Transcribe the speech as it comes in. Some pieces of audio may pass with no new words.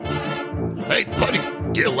Hey, buddy,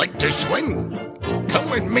 do you like to swing?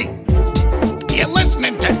 Come with me. You're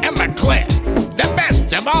listening to Emma Claire, the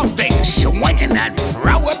best of all things swinging at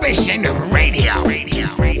Prohibition Radio.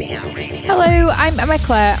 Hello, I'm Emma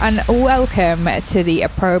Claire and welcome to the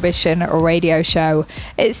Prohibition Radio Show.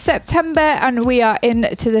 It's September and we are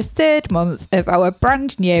into the third month of our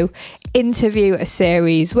brand new interview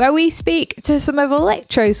series where we speak to some of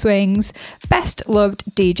Electro Swing's best loved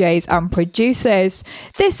DJs and producers.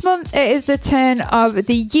 This month it is the turn of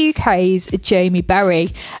the UK's Jamie Berry.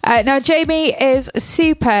 Now Jamie is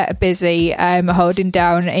super busy holding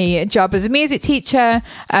down a job as a music teacher,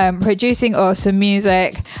 producing awesome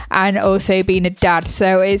music and also being a dad,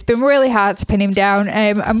 so it's been really hard to pin him down.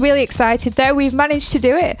 I'm really excited though, we've managed to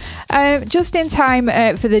do it just in time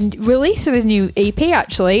for the release of his new EP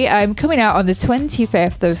actually, coming out on the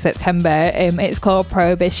 25th of September. It's called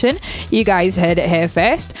Prohibition. You guys heard it here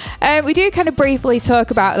first. We do kind of briefly talk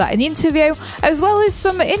about that in the interview, as well as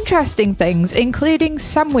some interesting things, including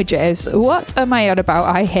sandwiches. What am I on about,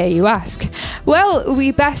 I hear you ask? Well, we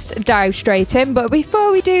best dive straight in, but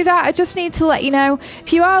before we do that, I just need to let you know,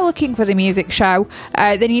 if you are looking for the music show,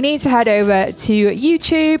 then you need to head over to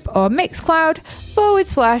YouTube or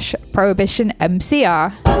Mixcloud/Prohibition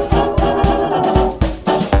MCR.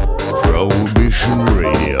 Prohibition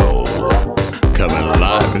Radio, coming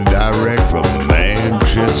live and direct from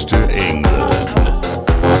Manchester, England.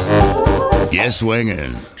 Yes,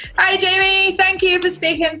 swinging. Hi, Jamie. Thank you for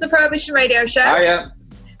speaking to the Prohibition Radio Show. Hiya.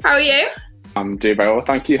 How are you? I'm doing very well,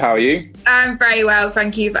 thank you. How are you? I'm very well,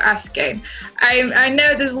 thank you for asking. I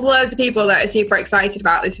know there's loads of people that are super excited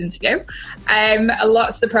about this interview.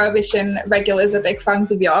 Lots of the Prohibition regulars are big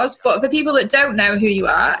fans of yours, but for people that don't know who you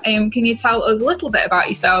are, can you tell us a little bit about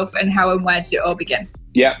yourself and how and where did it all begin?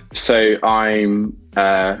 Yeah, so I'm,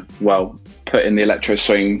 put in the electro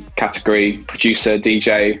swing category, producer,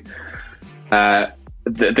 DJ. The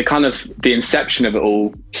inception of it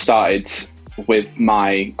all started with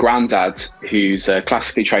my granddad, who's a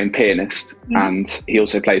classically trained pianist, and he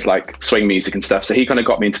also plays like swing music and stuff. So he kind of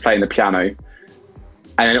got me into playing the piano,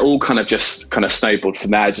 and it all kind of snowballed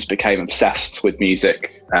from there. I just became obsessed with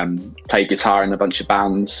music, played guitar in a bunch of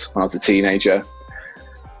bands when I was a teenager.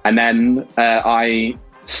 And then I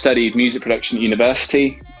studied music production at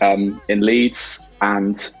university in Leeds,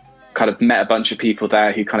 and kind of met a bunch of people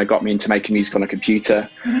there who kind of got me into making music on a computer.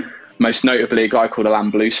 Most notably a guy called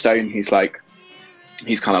Alan Bluestone.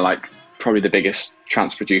 He's kind of like probably the biggest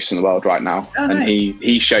trance producer in the world right now. Oh, and nice.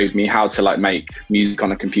 he showed me how to like make music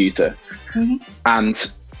on a computer.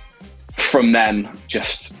 And from then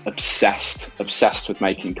just obsessed with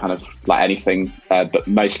making kind of like anything, but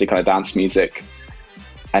mostly kind of dance music.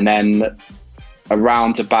 And then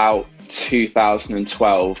around about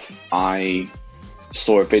 2012, I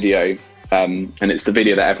saw a video, and it's the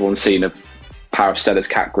video that everyone's seen of Power of Stella's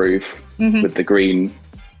Cat Groove with the green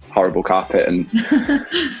horrible carpet,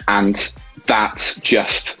 and that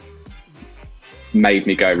just made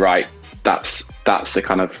me go, right, that's the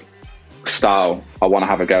kind of style I want to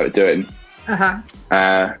have a go at doing. And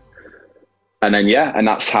then and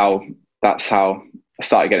that's how I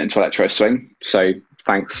started getting into electro swing. So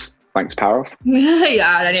thanks Power Off.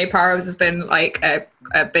 Yeah, I know Power Off has been like a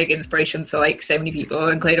big inspiration to like so many people,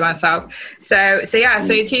 including myself. So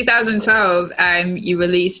in 2012, you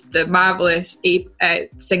released the marvelous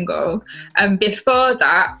single. And before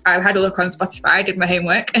that, I had a look on Spotify, I did my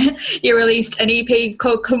homework. You released an EP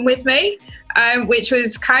called Come With Me, which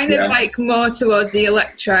was kind of like more towards the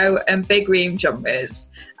electro and big room genres.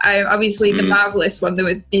 Obviously, the marvelous one, there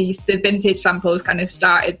was the vintage samples kind of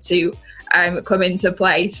started to come into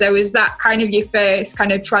play. So is that kind of your first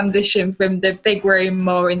kind of transition from the big room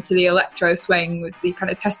more into the electro swing? Was he kind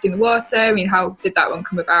of testing the water? I mean, how did that one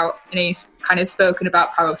come about? And he's kind of spoken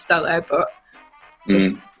about Power of Stella, but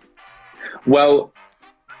well,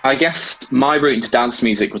 I guess my route into dance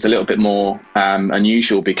music was a little bit more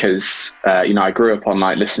unusual because I grew up on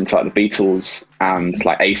like listening to like the Beatles and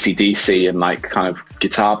like AC/DC and like kind of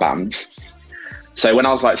guitar bands. So when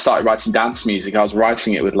I was like started writing dance music, I was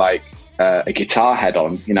writing it with like a guitar head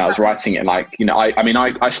on. I was writing it like,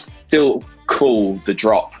 I still call the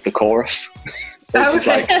drop the chorus. It's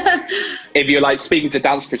like, if you're like speaking to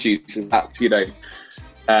dance producers, that's this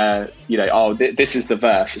is the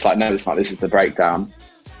verse. It's like, no, it's not. This is the breakdown.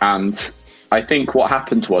 And I think what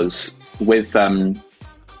happened was with when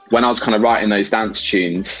I was kind of writing those dance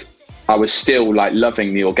tunes, I was still like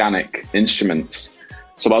loving the organic instruments.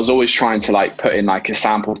 So I was always trying to like put in like a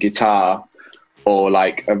sampled guitar or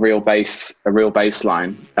like a real bass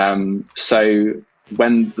line. So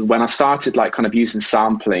when I started like kind of using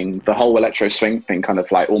sampling, the whole electro swing thing kind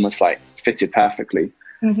of like almost like fitted perfectly.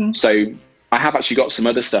 So I have actually got some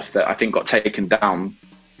other stuff that I think got taken down,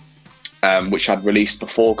 which I'd released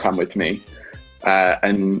before Come With Me,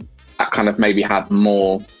 and that kind of maybe had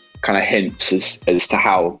more kind of hints as to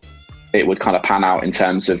how it would kind of pan out in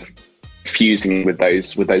terms of fusing with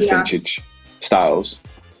those vintage styles.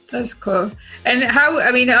 That's cool. And how,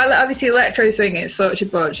 I mean, obviously electro swing is such a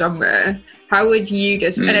broad genre. How would you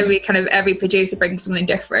just, and every producer brings something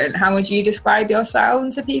different, how would you describe your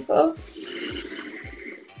sound to people?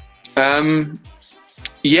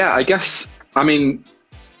 Yeah, I guess, I mean,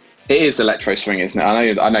 it is electro swing, isn't it?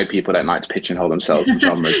 I know people don't like to pigeonhole themselves in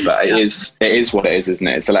genres, but it is what it is, isn't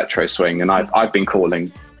it? It's electro swing, and I've been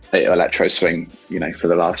calling it electro swing, for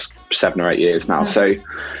the last 7 or 8 years now. So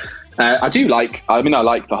I like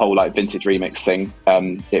the whole like vintage remix thing.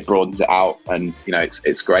 It broadens it out, and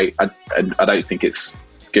it's great. I don't think it's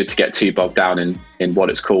good to get too bogged down in what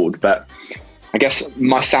it's called, but I guess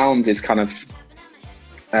my sound is kind of.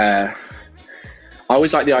 I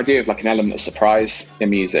always like the idea of like an element of surprise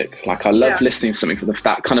in music. Like I love listening to something for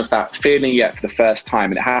that feeling you get for the first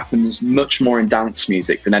time, and it happens much more in dance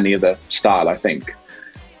music than any other style, I think.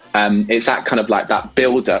 It's that kind of like that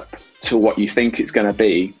build up to what you think it's going to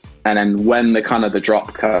be, and then when the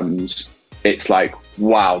drop comes, it's like,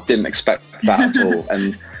 wow, didn't expect that at all.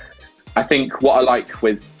 And I think what I like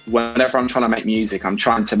with whenever I'm trying to make music, I'm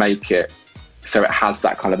trying to make it so it has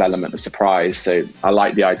that kind of element of surprise. So I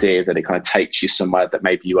like the idea that it kind of takes you somewhere that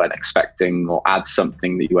maybe you weren't expecting, or adds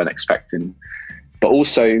something that you weren't expecting. But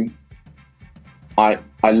also, I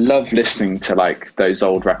love listening to like those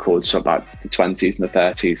old records from like the 20s and the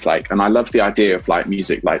 30s, and I love the idea of like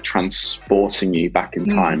music like transporting you back in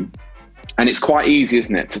time. And it's quite easy,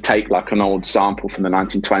 isn't it, to take like an old sample from the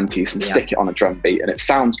 1920s and stick it on a drum beat, and it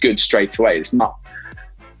sounds good straight away.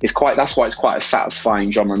 That's why it's quite a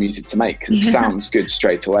satisfying genre of music to make, because it sounds good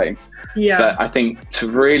straight away. Yeah. But I think to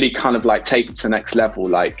really kind of like take it to the next level,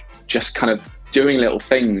 like just kind of doing little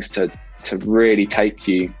things to really take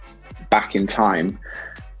you back in time.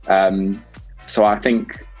 So I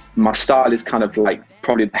think my style is kind of like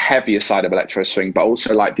probably the heavier side of electro swing, but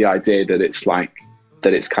also like the idea that it's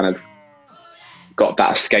kind of got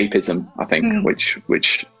that escapism, I think,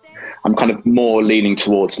 which I'm kind of more leaning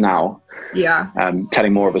towards now. Yeah.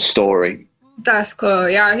 Telling more of a story. That's cool.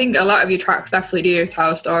 Yeah, I think a lot of your tracks definitely do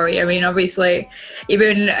tell a story. I mean, obviously, you've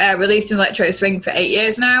been releasing electro swing for 8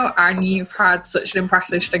 years now, and you've had such an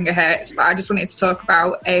impressive string of hits. But I just wanted to talk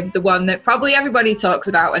about the one that probably everybody talks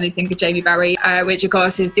about when they think of Jamie Berry, which of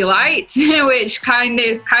course is Delight, which kind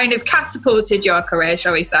of catapulted your career,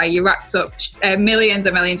 shall we say. You racked up millions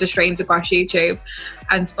and millions of streams across YouTube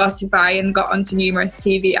and Spotify, and got onto numerous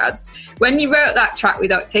TV ads. When you wrote that track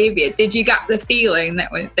with Octavia, did you get the feeling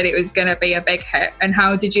that it was going to be a big hit? And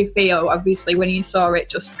how did you feel, obviously, when you saw it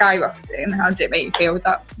just skyrocketing? How did it make you feel with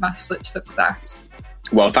that massive success?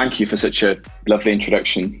 Well, thank you for such a lovely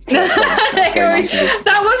introduction. That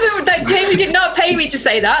Jamie did not pay me to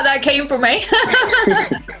say that. That came from me.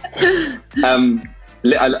 I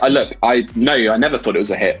never thought it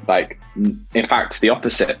was a hit. Like, in fact, the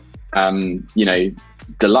opposite.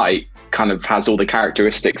 Delight kind of has all the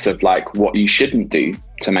characteristics of like what you shouldn't do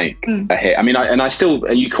to make a hit. I mean,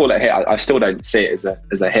 you call it a hit. I still don't see it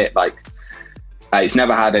as a hit. Like, it's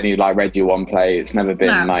never had any like Radio 1 play. It's never been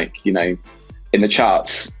in the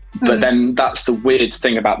charts. But then that's the weird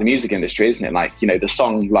thing about the music industry, isn't it? Like, the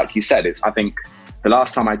song, like you said, I think the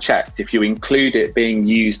last time I checked, if you include it being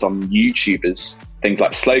used on YouTube as things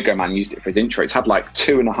like Slow Man used it for his intro, it's had like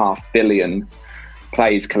 2.5 billion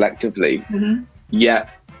plays collectively. Yet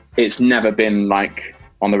it's never been like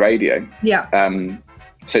on the radio.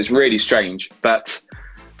 So it's really strange, but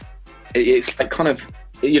it's like kind of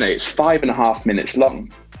it's 5.5 minutes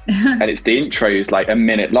long and it's the intro is like a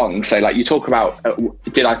minute long. So like you talk about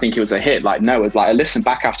did I think it was a hit? Like no. Like I listened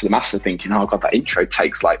back after the master thinking, oh god, that intro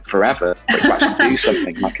takes like forever for it to actually do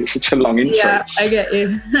something. Like it's such a long intro. I get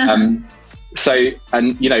you. So,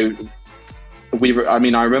 and I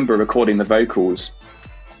remember recording the vocals.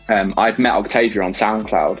 I'd met Octavia on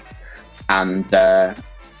SoundCloud, and I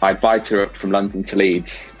invited her up from London to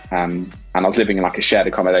Leeds, and I was living in like a shared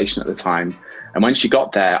accommodation at the time. And when she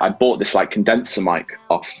got there, I bought this like condenser mic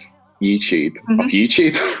off eBay.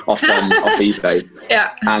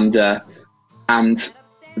 Yeah. And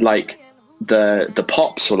like the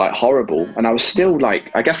pops were like horrible, and I was still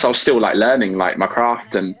like learning like my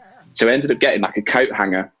craft, and so I ended up getting like a coat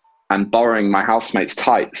hanger and borrowing my housemate's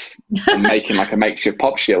tights and making like a makeshift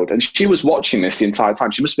pop shield. And she was watching this the entire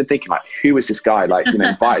time. She must have been thinking like, who is this guy? Like,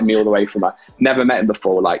 invited me all the way from like, never met him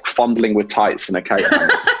before, like fondling with tights and a coat.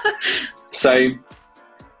 So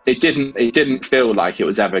it didn't feel like it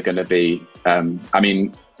was ever going to be,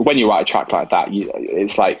 when you write a track like that,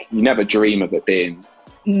 it's like you never dream of it being,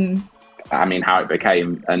 I mean, how it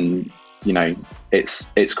became. And, you know,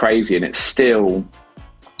 it's crazy, and it's still,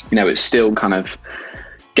 you know, it's still kind of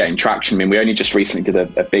getting traction. I mean, we only just recently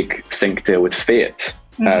did a big sync deal with Fiat,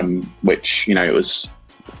 which, you know, it was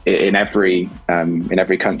in every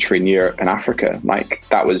country in Europe and Africa. Like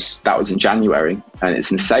that was in January, and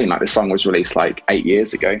it's insane. Like the song was released like 8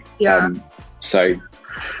 years ago. So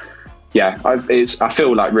yeah, I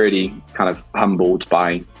feel like really kind of humbled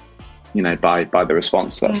by, you know, by the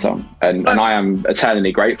response to that song, and I am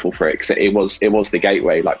eternally grateful for it, because it was the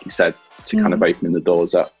gateway, like you said, to kind of opening the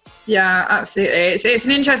doors up. Yeah, absolutely. It's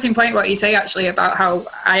an interesting point what you say, actually, about how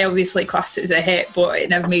I obviously class it as a hit, but it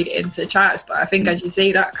never made it into the charts. But I think, as you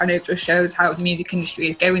say, that kind of just shows how the music industry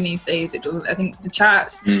is going these days. It doesn't, I think, the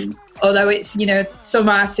charts, although it's, you know, some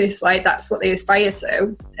artists, like, that's what they aspire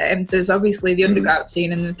to. There's obviously the underground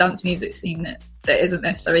scene and the dance music scene that isn't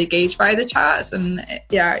necessarily gauged by the charts. And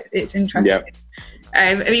yeah, it's interesting. Yeah.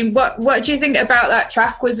 I mean, what do you think about that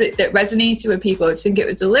track? Was it that resonated with people? Do you think it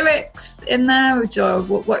was the lyrics in there, or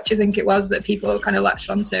what do you think it was that people kind of latched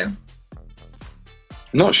onto?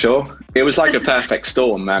 Not sure. It was like a perfect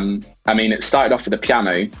storm. I mean, it started off with a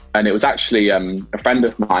piano, and it was actually a friend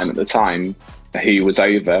of mine at the time who was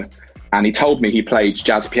over, and he told me he played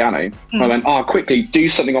jazz piano. I went, oh, quickly, do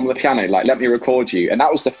something on the piano, like, let me record you. And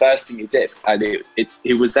that was the first thing he did. And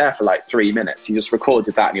he was there for like 3 minutes. He just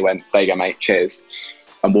recorded that, and he went, there you go, mate, cheers,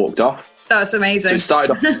 and walked off. That's amazing. So it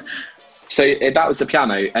started off. That was the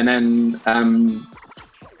piano. And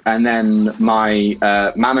then my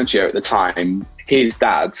manager at the time, his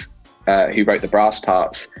dad, who wrote the brass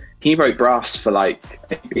parts, he wrote brass for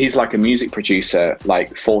he's like a music producer,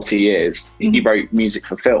 like 40 years. He wrote music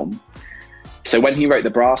for film. So when he wrote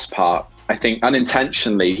the brass part, I think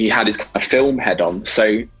unintentionally he had his kind of film head on.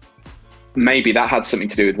 So maybe that had something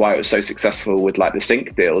to do with why it was so successful with like the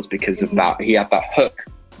sync deals, because of that. He had that hook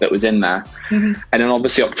that was in there. And then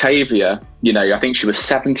obviously Octavia, you know, I think she was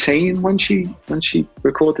 17 when she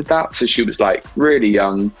recorded that. So she was like really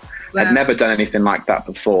young, had never done anything like that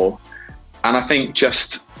before. And I think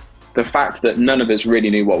just the fact that none of us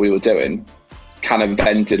really knew what we were doing kind of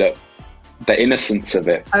ended up, the innocence of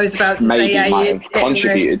it, I was about to maybe say, might have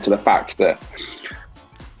contributed to the fact that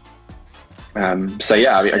I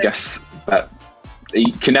guess that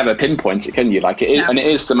you can never pinpoint it, can you? Like and it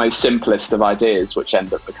is the most simplest of ideas, which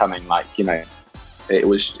end up becoming like, you know, it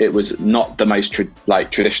was not the most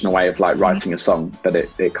traditional way of like writing a song, but it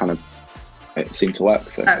seemed to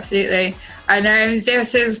work. So absolutely. I know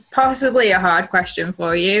this is possibly a hard question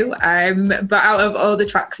for you, but out of all the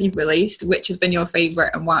tracks you've released, which has been your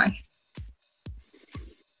favourite and why?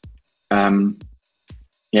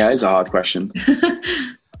 Yeah, it's a hard question.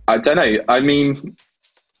 I don't know. I mean,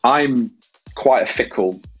 I'm quite a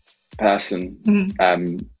fickle person,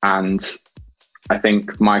 and I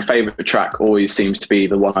think my favourite track always seems to be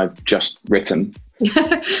the one I've just written.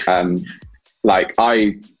 Like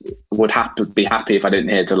I would have to be happy if I didn't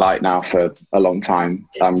hear Delight now for a long time.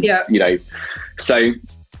 You know, so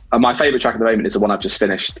my favourite track at the moment is the one I've just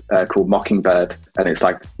finished called Mockingbird, and it's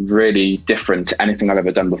like really different to anything I've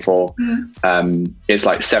ever done before. It's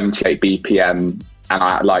like 78 BPM, and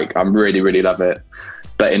I really, really love it.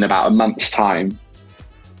 But in about a month's time,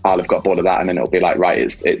 I'll have got bored of that, and then it'll be like, right,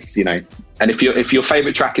 it's you know. And if your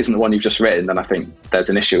favourite track isn't the one you've just written, then I think there's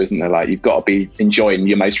an issue, isn't there? Like you've got to be enjoying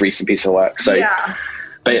your most recent piece of work. So,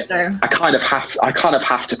 but I kind of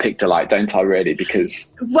have to pick Delight, don't I? Really, because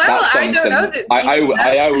that song's I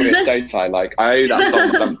owe it, don't I? Like I owe that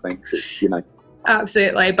song something. 'Cause it's, you know.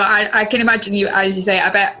 Absolutely, but I can imagine you, as you say, I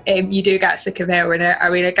bet you do get sick of hearing it. I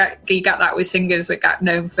mean, you get that with singers that get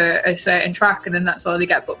known for a certain track, and then that's all they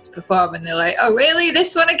get booked to perform, and they're like, "Oh, really?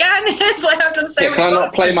 This one again?" It's like I've done so many. Can I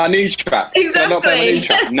not play my new track? Exactly. Can I not play my new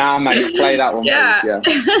track? Nah, mate, play that one. Yeah.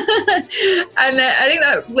 Please. Yeah. And I think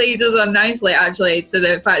that leads us on nicely, actually, to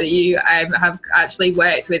the fact that you have actually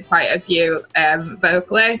worked with quite a few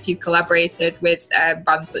vocalists. You've collaborated with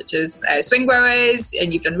bands such as Swing Growers,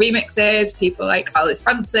 and you've done remixes. People like Alice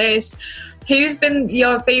Francis. Who's been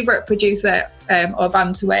your favourite producer or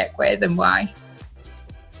band to work with, and why?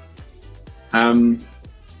 I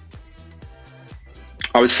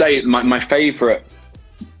would say my favourite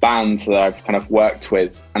band that I've kind of worked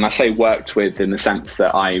with, and I say worked with in the sense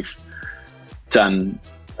that I've done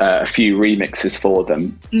a few remixes for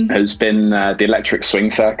them, has been the Electric Swing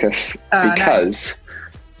Circus, because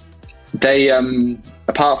they,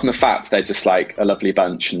 apart from the fact they're just like a lovely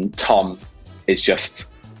bunch, and Tom is just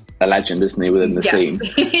a legend, isn't he, within the scene?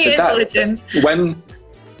 He is a legend.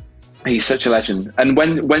 He's such a legend, and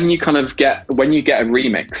when you kind of get a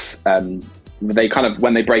remix they kind of,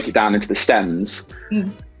 when they break it down into the stems,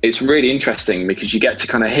 it's really interesting because you get to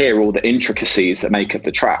kind of hear all the intricacies that make up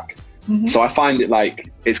the track. So I find it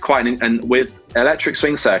like, it's quite, and with Electric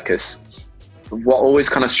Swing Circus, what always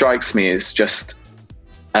kind of strikes me is just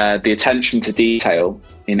the attention to detail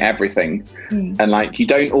in everything. And like, you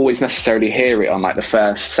don't always necessarily hear it on like the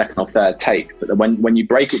first, second or third take, but when you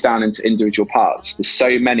break it down into individual parts, there's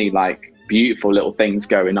so many like beautiful little things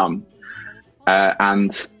going on.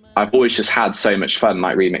 And I've always just had so much fun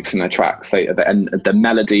like remixing the tracks. And the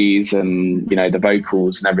melodies and, you know, the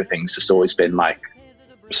vocals and everything's just always been like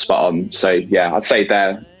spot on. So yeah, I'd say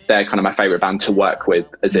they're kind of my favorite band to work with,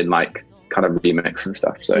 as in like kind of remix and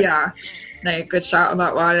stuff. So yeah, no, good shout on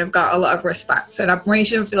that one. I've got a lot of respect and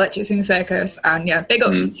admiration for the Electric Swing Circus, and yeah, big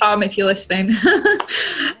ups to Tom if you're listening.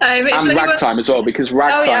 And Ragtime as well, because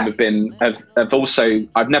Ragtime have also,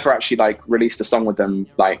 I've never actually like released a song with them,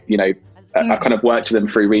 like, you know, I've kind of worked with them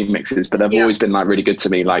through remixes, but they've always been like really good to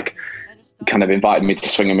me, like kind of invited me to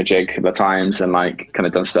swing them a jig a couple of times and like kind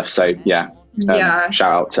of done stuff. So yeah.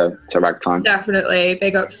 Shout out to Ragtime. Definitely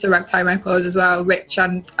big ups to Ragtime Echoes as well, Rich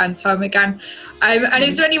and Tom again. And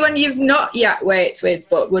is there anyone you've not yet worked with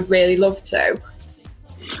but would really love to?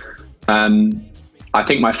 I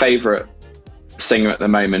think my favourite singer at the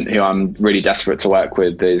moment who I'm really desperate to work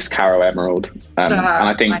with is Caro Emerald. And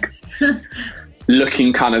I think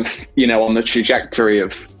looking kind of, you know, on the trajectory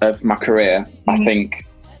of my career, I think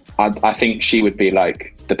she wobe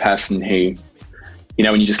like the person who, you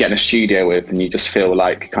know, when you just get in a studio with and you just feel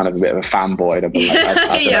like kind of a bit of a fanboy. I'd be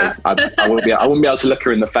like, I wouldn't be able to look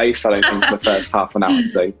her in the face, I don't think, for the first half an hour.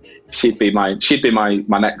 So she'd be my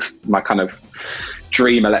next kind of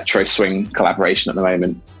dream electro swing collaboration at the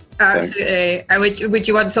moment. Absolutely. So. And would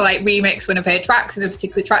you want to like remix one of her tracks? Is there a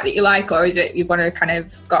particular track that you like, or is it you want to kind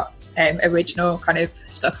of got original kind of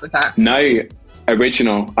stuff with her? No,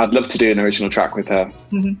 original. I'd love to do an original track with her.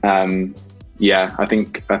 Yeah, I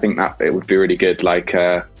think that it would be really good. Like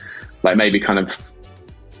maybe kind of,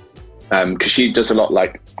 because she does a lot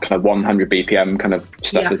like kind of 100 BPM kind of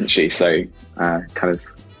stuff, doesn't she? So kind of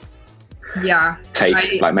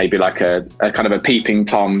take like maybe like a kind of a Peeping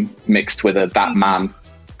Tom mixed with a That Man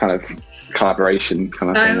kind of collaboration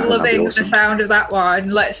kind of thing. I'm loving the sound of that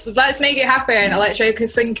one. Let's make it happen. Electric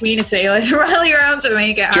Swing community, let's rally around to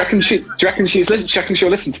make it happen. Do you reckon she'll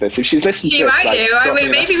listen to this? If she's listened she to this, might do. I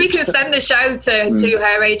mean, maybe we can send the show to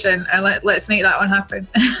her agent and let's make that one happen.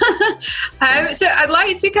 So I'd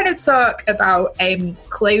like to kind of talk about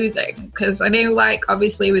clothing, because I know, like,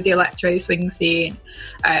 obviously with the electro swing scene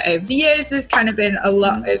over the years, there's kind of been a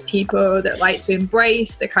lot of people that like to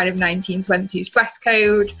embrace the kind of 1920s dress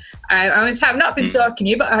code. I have not been stalking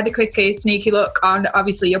you, but I had a quick sneaky look on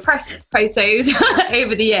obviously your press photos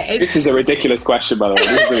over the years. This is a ridiculous question, by the way.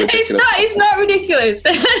 It's not ridiculous.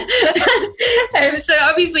 So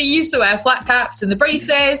obviously you used to wear flat caps and the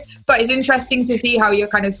braces, but it's interesting to see how your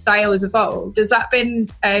kind of style has evolved. Has that been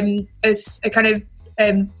as a kind of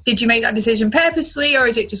did you make that decision purposefully, or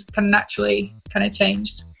is it just kind of naturally kind of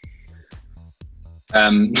changed?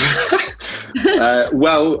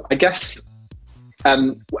 Well, I guess.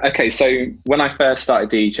 Okay, so when I first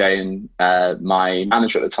started DJing, my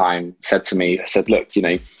manager at the time said to me, look, you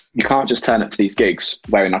know, you can't just turn up to these gigs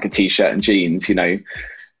wearing like a t-shirt and jeans, you know,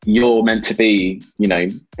 you're meant to be, you know,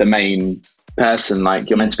 the main person, like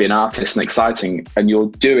you're meant to be an artist and exciting, and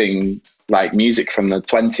you're doing like music from the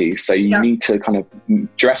 20s, so you need to kind of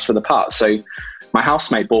dress for the part. So my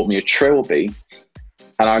housemate bought me a trilby,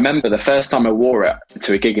 and I remember the first time I wore it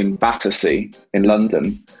to a gig in Battersea in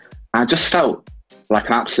London, I just felt like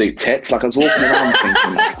an absolute tit. Like I was walking around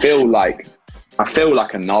thinking, I feel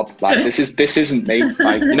like a knob. Like this isn't me.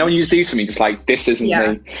 Like, you know, when you do something, just like this isn't me.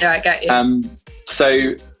 Yeah, I get you. So,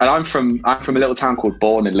 and I'm from a little town called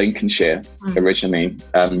Bourne in Lincolnshire originally.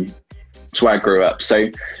 It's where I grew up. So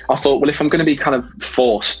I thought, well, if I'm going to be kind of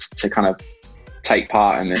forced to kind of take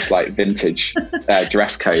part in this like vintage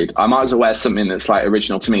dress code, I might as well wear something that's like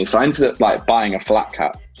original to me. So I ended up like buying a flat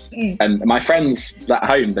cap. And my friends at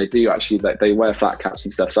home, they do actually, like, they wear flat caps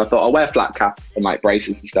and stuff. So I thought I'll wear a flat cap and like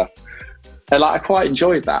braces and stuff. And like I quite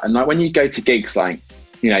enjoyed that. And like when you go to gigs, like,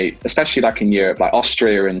 you know, especially like in Europe, like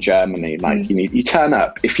Austria and Germany, like you turn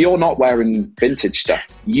up, if you're not wearing vintage stuff,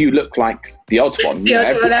 you look like the odd one.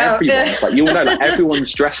 Everyone's like, you all know, like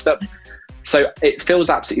everyone's dressed up. So it feels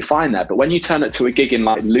absolutely fine there. But when you turn up to a gig in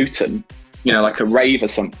like Luton, you know, like a rave or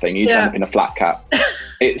something, you turn up in a flat cap.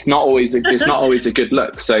 It's not always a good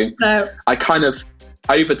look. So I kind of,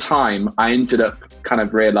 over time, I ended up kind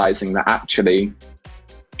of realizing that actually,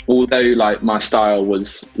 although like my style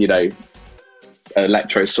was, you know,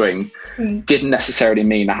 electro swing, didn't necessarily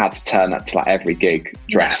mean I had to turn up to like every gig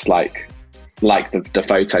dressed like like the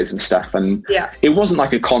photos and stuff. And it wasn't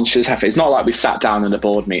like a conscious effort. It's not like we sat down in a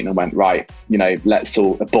board meeting and went, right, you know, let's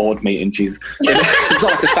all a board meeting. Jesus. It's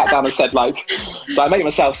not like I sat down and said like, so I make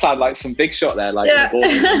myself sound like some big shot there. Like,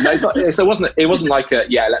 no, so it wasn't like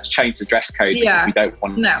let's change the dress code because we don't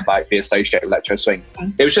want to like be associated with electro swing.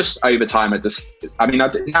 It was just over time.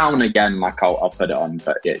 Now and again, like I'll put it on,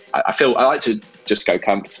 but I like to just go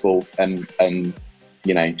comfortable and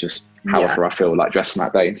you know, just however I feel like dressing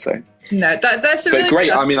that day. So no, that's a really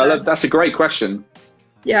great. I mean, that's a great question.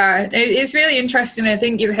 Yeah, it's really interesting. I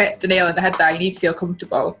think you've hit the nail on the head there. You need to feel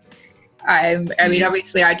comfortable. I mean,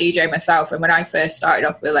 obviously I DJ myself, and when I first started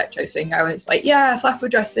off with electro swing, I was like, flapper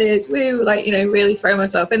dresses, woo, like, you know, really throw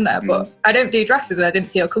myself in there. But I don't do dresses and I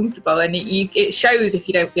didn't feel comfortable, and it shows if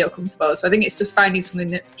you don't feel comfortable. So I think it's just finding something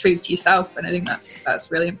that's true to yourself, and I think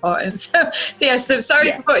that's really important. So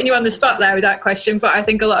sorry for putting you on the spot there with that question, but I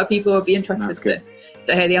think a lot of people will be interested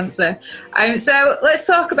to hear the answer. So let's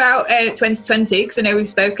talk about 2020, because I know we've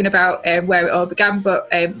spoken about where it all began, but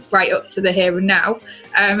right up to the here and now.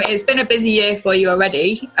 It's been a busy year for you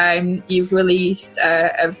already. You've released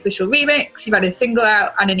an official remix, you've had a single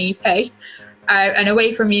out and an EP, and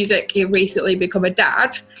away from music, you've recently become a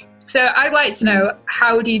dad. So I'd like to know,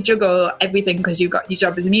 how do you juggle everything? Because you've got your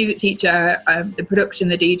job as a music teacher, the production,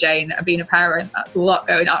 the DJing, and being a parent. That's a lot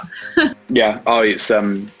going on.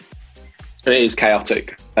 It is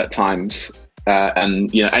chaotic at times,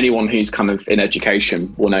 and you know, anyone who's kind of in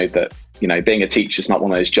education will know that, you know, being a teacher is not one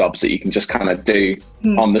of those jobs that you can just kind of do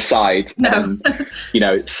on the side. No. You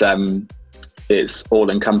know, it's all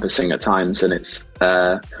encompassing at times, and it's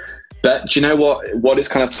but do you know what it's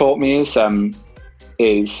kind of taught me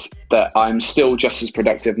is that I'm still just as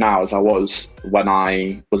productive now as I was when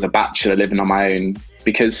I was a bachelor living on my own,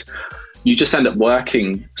 because you just end up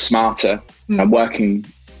working smarter and working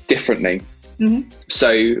differently.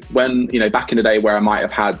 So when, you know, back in the day where I might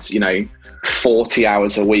have had, you know, 40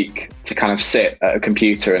 hours a week to kind of sit at a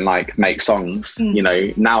computer and like make songs, you know,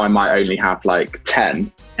 now I might only have like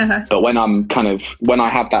 10. But when I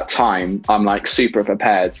have that time, I'm like super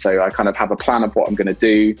prepared. So I kind of have a plan of what I'm going to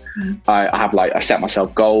do. I set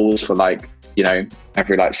myself goals for like, you know,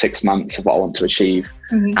 every like 6 months of what I want to achieve.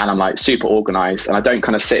 And I'm like super organized, and I don't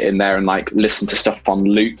kind of sit in there and like listen to stuff on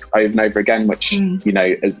loop over and over again, which, you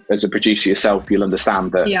know, as a producer yourself, you'll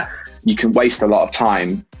understand that you can waste a lot of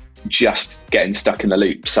time just getting stuck in the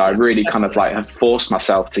loop. So I really kind of like have forced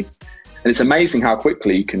myself to, and it's amazing how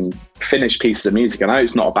quickly you can finish pieces of music. I know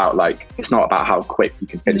it's not about how quick you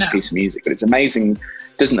can finish a piece of music, but it's amazing.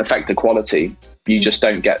 It doesn't affect the quality. You just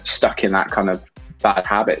don't get stuck in that kind of bad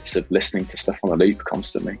habits of listening to stuff on a loop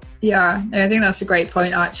constantly. I think that's a great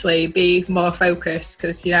point, actually. Be more focused,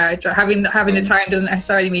 because having the time doesn't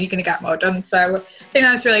necessarily mean you're going to get more done. So I think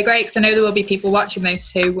that's really great, because I know there will be people watching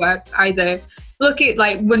this who are either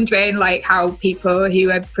wondering like how people who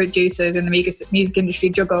are producers in the music industry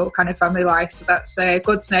juggle kind of family life. So that's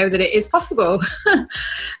good to know that it is possible. So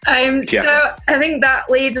I think that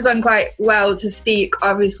leads us on quite well to speak,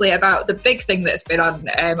 obviously, about the big thing that's been on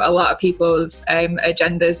a lot of people's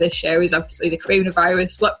agendas this year is obviously the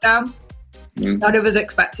coronavirus lockdown. None of us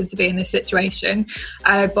expected to be in this situation,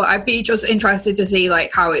 but I'd be just interested to see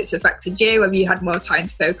like how it's affected you. Have you had more time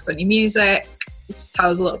to focus on your music? Just tell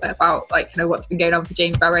us a little bit about like, you know, what's been going on for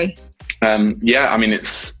Jamie Berry. I mean,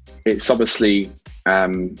 it's obviously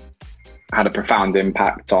had a profound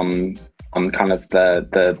impact on kind of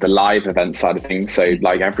the live event side of things. So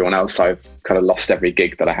like everyone else, I've kind of lost every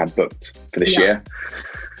gig that I had booked for this year.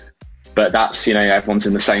 But that's, you know, everyone's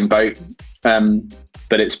in the same boat.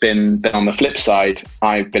 But it's been on the flip side,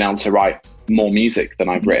 I've been able to write more music than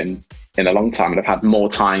I've written in a long time, and I've had more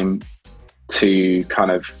time to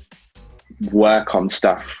kind of work on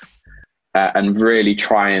stuff and really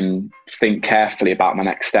try and think carefully about my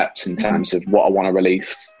next steps in terms of what I want to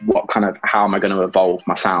release, how am I going to evolve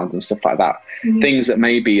my sound and stuff like that. Things that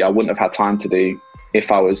maybe I wouldn't have had time to do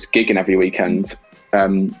if I was gigging every weekend. I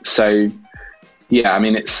mean,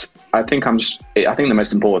 I think the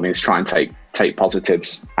most important thing is try and take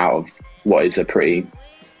positives out of what is a pretty,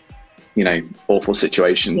 you know, awful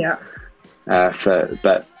situation.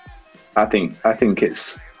 But I think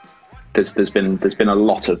it's, there's been a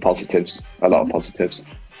lot of positives.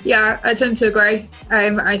 Yeah, I tend to agree.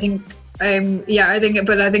 I think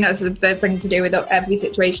that's the thing to do with every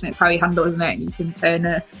situation. It's how you handle, isn't it? You can turn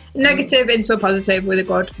a negative into a positive with a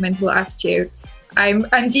good mental attitude. And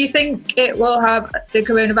do you think it will have, the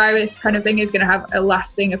coronavirus kind of thing is going to have a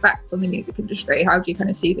lasting effect on the music industry? How do you kind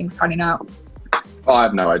of see things panning out? I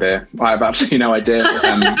have no idea. I have absolutely no idea.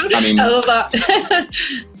 I mean, I love that.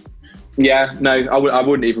 Yeah, no, I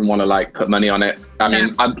wouldn't even want to like put money on it. I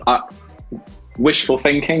mean, wishful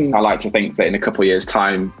thinking. I like to think that in a couple of years'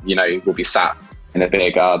 time, you know, we'll be sat in a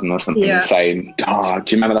beer garden or something and saying, "Oh,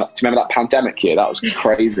 do you remember that pandemic year? That was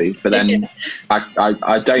crazy." But then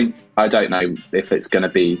I don't know if it's going to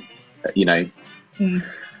be, you know,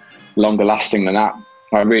 longer lasting than that.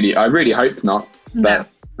 I really hope not. But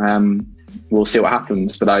we'll see what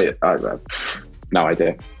happens. But I no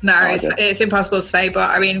idea. It's impossible to say, but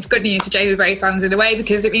I mean, good news for Jamie Bray fans in a way,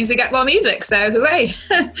 because it means we get more music, so hooray.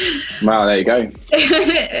 Well, there you go.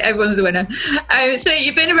 Everyone's a winner. So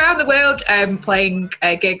you've been around the world playing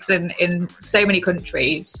gigs in so many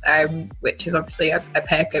countries, which is obviously a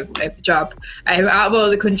perk of the job. Out of all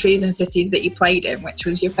the countries and cities that you played in, which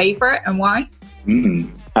was your favourite and why?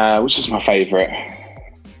 Which is my favourite?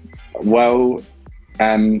 Well,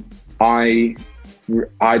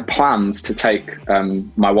 I planned to take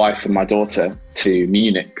my wife and my daughter to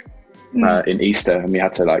Munich in Easter, and we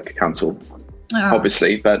had to like cancel,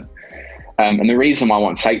 obviously. But and the reason why I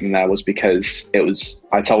wanted to take them there was because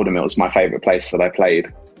I told them it was my favourite place that I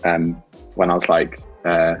played when I was like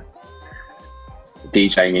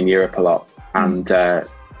DJing in Europe a lot, and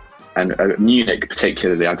Munich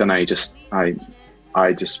particularly. I don't know,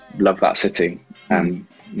 I just love that city.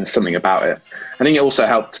 There's something about it. I think it also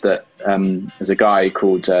helped that there's a guy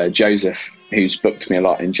called Joseph who's booked me a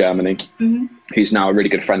lot in Germany, who's now a really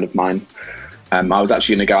good friend of mine. I was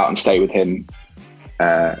actually going to go out and stay with him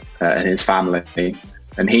and his family,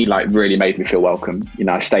 and he like really made me feel welcome. You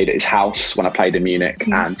know, I stayed at his house when I played in Munich,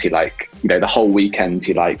 and he like, you know, the whole weekend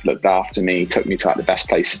he like looked after me, took me to like the best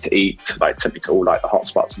places to eat, like took me to all like the hot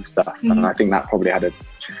spots and stuff. And I think that probably had a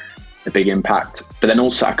big impact. But then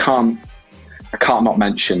also I can't not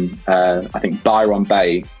mention, I think Byron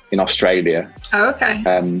Bay in Australia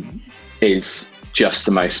is just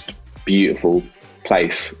the most beautiful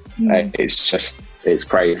place. It's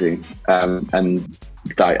crazy. And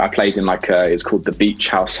like, I played in like it's called the Beach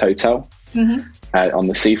House Hotel on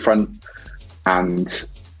the seafront. And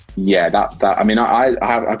yeah, that I mean,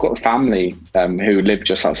 I've got a family who live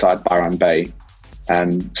just outside Byron Bay.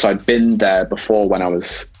 So I'd been there before when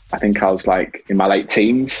I think I was like in my late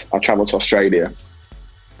teens. I traveled to Australia,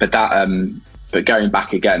 but but going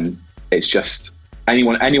back again, it's just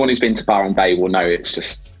anyone who's been to Byron Bay will know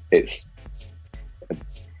it's a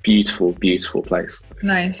beautiful, beautiful place.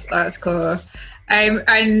 Nice, that's cool.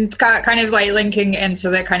 And kind of like linking into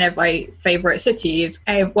the kind of like favorite cities,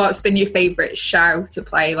 what's been your favorite show to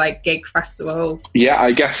play, like gig, festival? Yeah,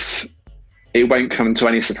 I guess it won't come to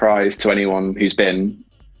any surprise to anyone who's been.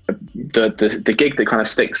 The gig that kind of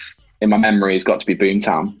sticks in my memory has got to be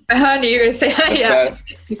Boomtown. I knew you were going to say that, yeah.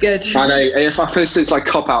 Good. I know, if I first, it's like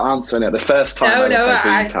cop-out answering it. The first time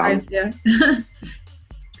I played Boomtown.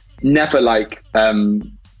 Never like,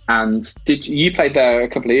 and you played there a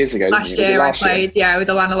couple of years ago? Last year I played, with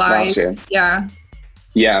Alana Live.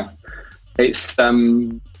 Yeah. It's,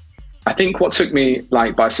 I think what took me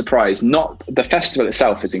like by surprise, not the festival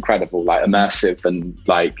itself is incredible, like immersive and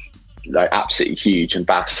like absolutely huge and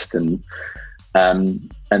vast, and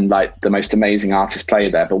like the most amazing artists play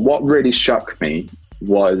there. But what really struck me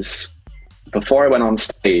was before I went on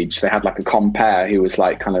stage, they had like a compere who was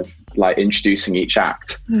like kind of like introducing each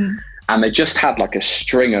act, and they just had like a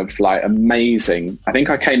string of like amazing. I think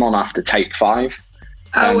I came on after take 5.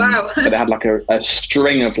 Oh wow! But they had like a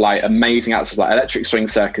string of like amazing acts, like Electric Swing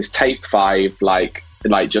Circus, Take 5, like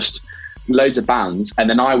just loads of bands. And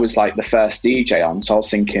then I was like the first DJ on, so I was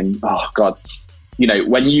thinking, oh god, you know,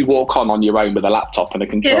 when you walk on your own with a laptop and a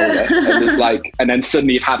controller, and there's like, and then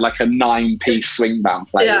suddenly you've had like a 9-piece swing band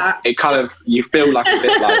playing. It kind of, you feel like a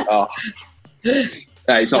bit like, oh,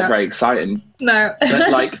 it's not very exciting. No.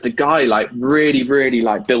 But like the guy like really, really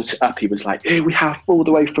like built it up. He was like, here we have all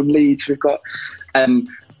the way from Leeds, we've got.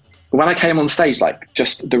 When I came on stage, like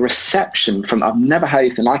just the reception from, I've never had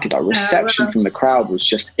anything like it. The reception from the crowd was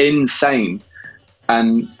just insane.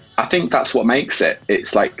 And I think that's what makes it.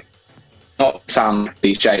 It's like, not sound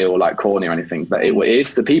cliche or like corny or anything, but it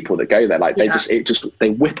is the people that go there. Like they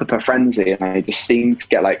whip up a frenzy, and they just seem to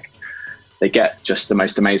get like, they get just the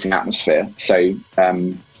most amazing atmosphere. So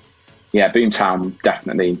Boomtown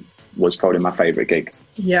definitely was probably my favorite gig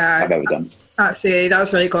I've ever done. Absolutely, that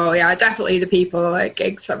was really cool. Yeah, definitely the people at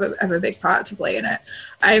gigs have a big part to play in it.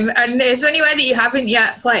 And is there anywhere that you haven't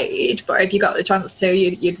yet played, but if you got the chance to,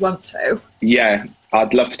 you'd want to? Yeah,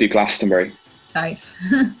 I'd love to do Glastonbury. Nice.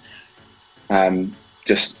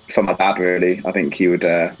 Just for my dad, really. I think he would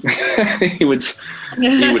he would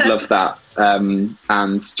love that.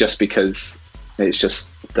 And just because it's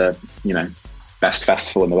just the best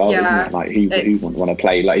festival in the world, isn't it? Like who wouldn't want to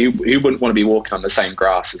play? Like who wouldn't want to be walking on the same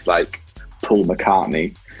grass as like Paul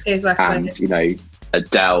McCartney? Exactly. And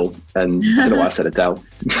Adele, and I don't know why I said Adele.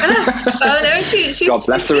 Oh no, she's God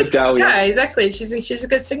bless her, Adele. Yeah, exactly. She's a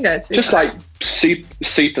good singer. Just like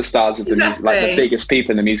superstars of the music, like the biggest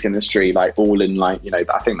people in the music industry, like all in like, you know.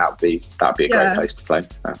 I think that'd be a great place to play.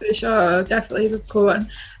 Yeah. For sure, definitely a cool one.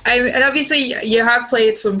 And obviously, you have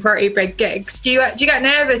played some pretty big gigs. Do you get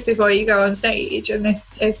nervous before you go on stage? And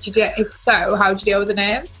if so, how do you deal with the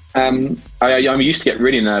nerves? I used to get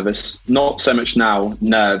really nervous. Not so much now,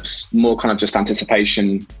 nerves, more kind of just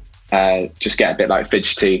anticipation. Just get a bit like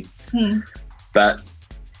fidgety. But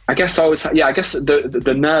I guess I guess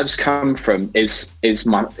the nerves come from is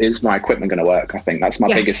my equipment going to work? I think that's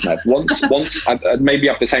my biggest nerve. Once I maybe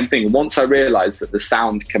have the same thing. Once I realise that the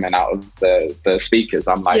sound coming out of the speakers,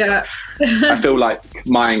 I'm like, I feel like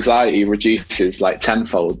my anxiety reduces like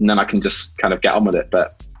tenfold, and then I can just kind of get on with it.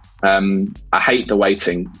 But I hate the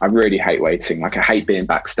waiting. I really hate waiting. Like I hate being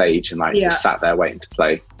backstage and like just sat there waiting to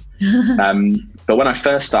play. But when I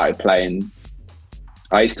first started playing,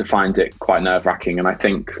 I used to find it quite nerve-wracking. And I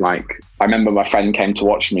think like, I remember my friend came to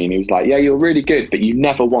watch me and he was like, yeah, you're really good, but you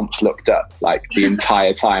never once looked up like the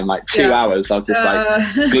entire time, like 2 hours. I was just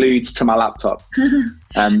like glued to my laptop.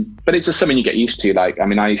 But it's just something you get used to. Like, I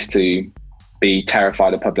mean, I used to be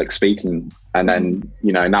terrified of public speaking. And then,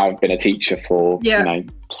 you know, now I've been a teacher for,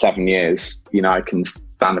 7 years, I can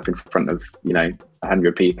stand up in front of,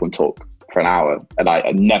 100 people and talk for an hour. And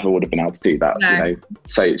I never would have been able to do that,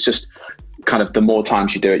 So it's just kind of the more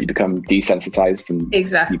times you do it, you become desensitized and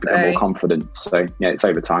you become more confident. So yeah, it's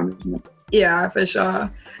over time, isn't it? Yeah, for sure.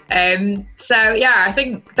 I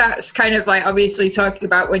think that's kind of like obviously talking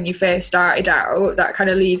about when you first started out, that kind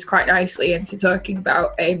of leads quite nicely into talking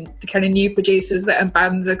about the kind of new producers and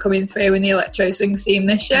bands are coming through in the electro swing scene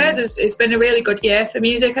this year. It's been a really good year for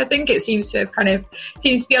music. I think it seems to have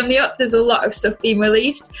seems to be on the up. There's a lot of stuff being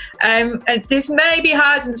released. And this may be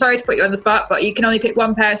hard, and sorry to put you on the spot, but you can only pick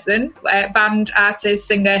one person, band, artist,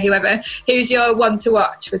 singer, whoever. Who's your one to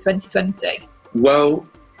watch for 2020? Well,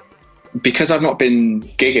 because I've not been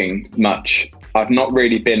gigging much, I've not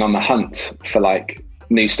really been on the hunt for like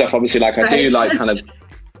new stuff. Obviously, like I do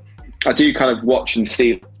kind of watch and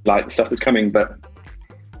see like stuff that's coming, but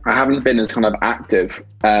I haven't been as kind of active.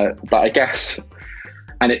 But I guess,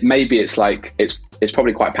 and it's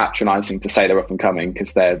probably quite patronizing to say they're up and coming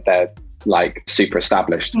because they're like super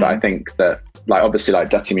established. But I think that like obviously like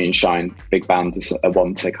Dirty Moonshine, big band, is a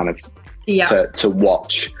one to kind of to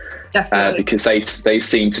watch. Definitely. Because they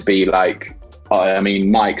seem to be like, I mean,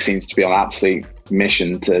 Mike seems to be on an absolute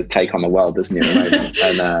mission to take on the world, doesn't he, at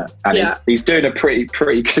the moment? And he's doing a pretty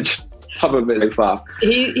good job of it so far.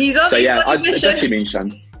 He's on mission. Dirty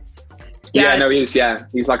Moonshine. Yeah, no, he is. Yeah,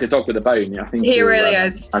 he's like a dog with a bone. I think he really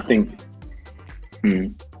is. I think.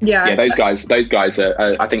 Those guys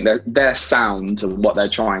are. I think their sound and what they're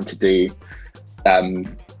trying to do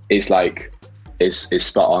is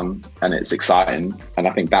spot on, and it's exciting, and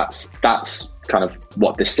I think that's kind of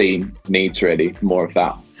what the scene needs, really, more of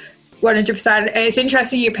that. 100%. It's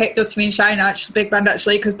interesting you picked Dirty Moonshine, actually, big band,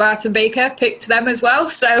 actually, because Barton Baker picked them as well.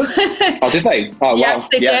 So oh, did they? Oh, yes,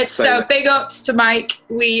 they did. So big ups to Mike.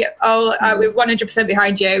 We all we're 100%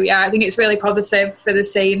 behind you. Yeah, I think it's really positive for the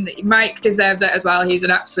scene. Mike deserves it as well. He's an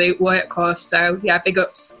absolute workhorse. So yeah, big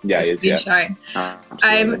ups. Yeah, he is. Moonshine.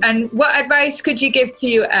 And what advice could you give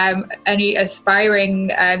to any aspiring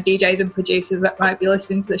DJs and producers that might be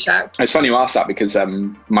listening to the show? It's funny you ask that because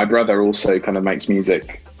my brother also kind of makes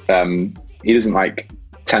music. He doesn't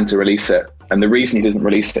tend to release it, and the reason he doesn't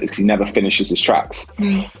release it is because he never finishes his tracks.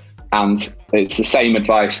 And it's the same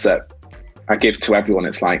advice that I give to everyone.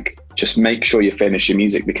 It's like, just make sure you finish your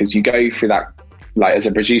music, because you go through that, like as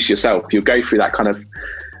a producer yourself, you'll go through that kind of,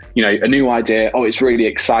 a new idea. Oh, it's really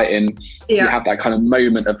exciting. You have that kind of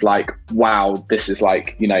moment of like, wow, this is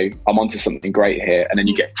like, I'm onto something great here. And then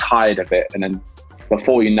you get tired of it. And then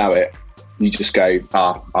before you know it, you just go,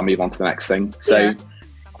 I'll move on to the next thing. So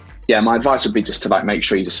my advice would be just to make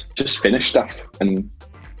sure you just finish stuff, and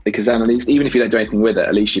because then at least, even if you don't do anything with it,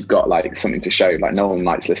 at least you've got something to show. No one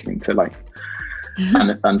likes listening to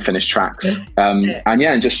unfinished tracks. And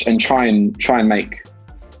try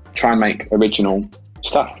and make original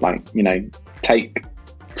stuff.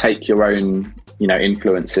 Take your own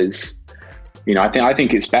influences. I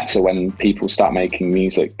think it's better when people start making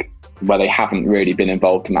music where they haven't really been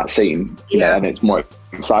involved in that scene, and it's more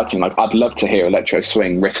exciting. I'd love to hear electro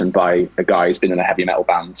swing written by a guy who's been in a heavy metal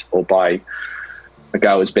band, or by a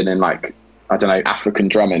girl who's been in African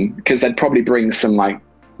drumming, because they'd probably bring some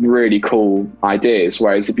really cool ideas.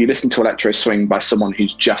 Whereas if you listen to electro swing by someone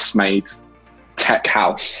who's just made tech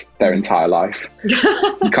house their entire life, you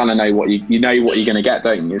kind of know what you're going to get,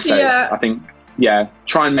 don't you? So I think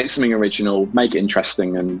try and make something original, make it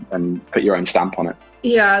interesting, and put your own stamp on it.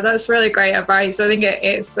 Yeah, that's really great advice. I think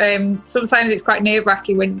it's sometimes it's quite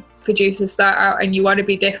nerve-wracking when producers start out and you want to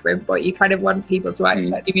be different, but you kind of want people to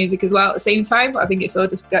accept your music as well at the same time. But I think it's all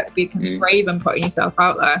just being brave and putting yourself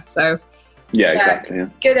out there. So exactly. Yeah.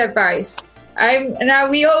 Good advice. Now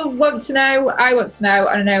we all want to know, I want to know,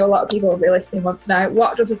 and I know a lot of people will be listening want to know,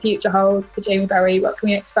 what does the future hold for Jamie Berry? What can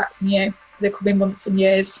we expect from you for the coming months and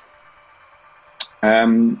years?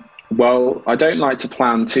 Well, I don't like to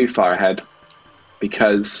plan too far ahead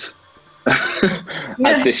because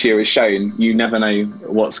as this year has shown, you never know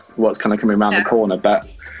what's kind of coming around the corner. But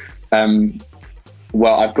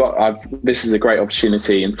this is a great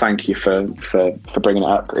opportunity, and thank you for bringing it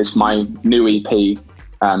up. It's my new EP,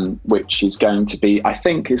 which is going to be, I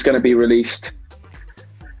think, is going to be released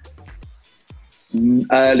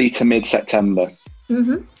early to mid-September.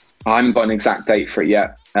 I haven't got an exact date for it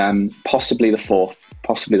yet. Possibly the 4th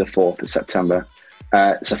of September.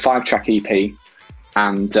 It's a 5-track EP.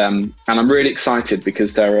 And I'm really excited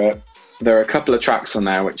because there are a couple of tracks on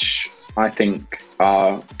there which I think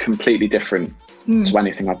are completely different to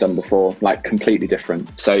anything I've done before, like completely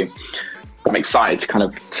different. So I'm excited to kind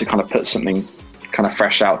of put something kind of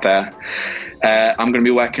fresh out there. I'm going to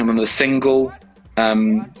be working on the single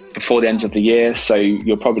before the end of the year, so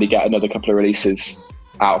you'll probably get another couple of releases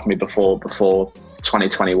out of me before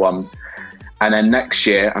 2021. And then next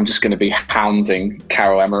year, I'm just going to be hounding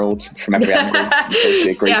Carol Emerald from every angle until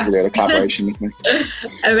she agrees to do a collaboration with me.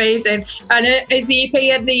 Amazing. And is the EP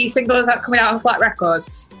and the singles that coming out on Flat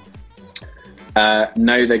Records?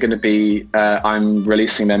 No, they're going to be, I'm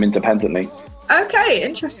releasing them independently. Okay,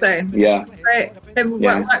 interesting. Yeah. Great.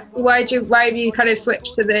 Why have you kind of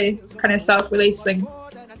switched to the kind of self-releasing?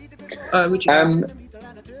 Or would you?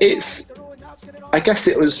 I guess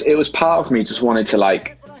it was part of me just wanted to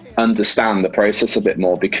like understand the process a bit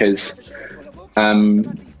more, because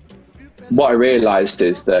what I realized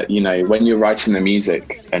is that, you know, when you're writing the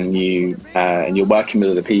music and you're working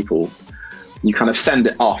with other people, you kind of send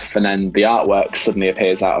it off and then the artwork suddenly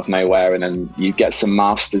appears out of nowhere, and then you get some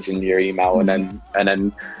masters in your email, and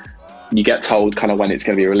then you get told kind of when it's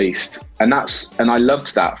going to be released, and I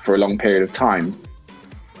loved that for a long period of time.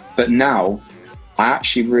 But now I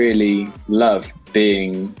actually really love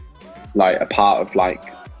being like a part of like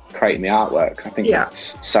creating the artwork. I think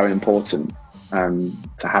that's so important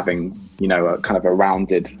to having, you know, a kind of a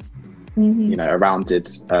rounded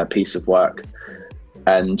piece of work,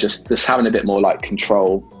 and just having a bit more like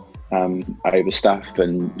control over stuff,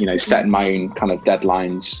 and, you know, setting my own kind of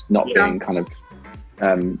deadlines, not being kind of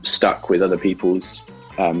stuck with other people's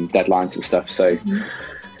deadlines and stuff. So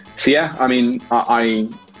yeah, I mean,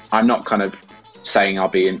 I'm not kind of saying I'll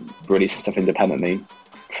be releasing stuff independently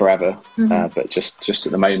forever, but just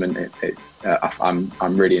at the moment,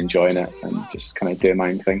 I'm really enjoying it and just kind of doing my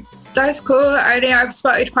own thing. That's cool. I know I've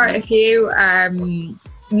spotted quite a few,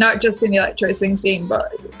 not just in the electro swing scene,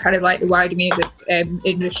 but kind of like the wider music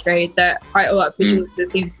industry, that quite a lot of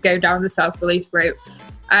producers seem to go down the self-release route.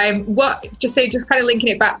 Just kind of linking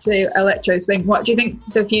it back to electro swing, what do you think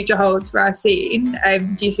the future holds for our scene?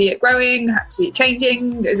 Do you see it growing? Do you see it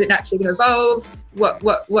changing? Is it naturally going to evolve?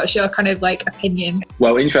 What's your kind of like opinion?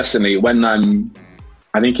 Well, interestingly, when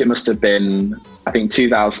I think it must have been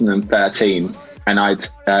 2013, and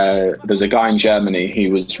there was a guy in Germany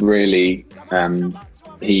who was really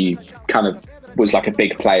he kind of was like a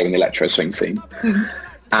big player in the electro swing scene,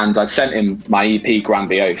 and I sent him my EP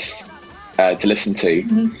Grandiose to listen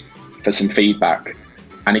to for some feedback,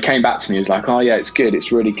 and he came back to me. He was like, "Oh yeah, it's good.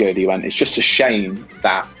 It's really good." He went, "It's just a shame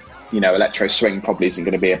that, you know, electro swing probably isn't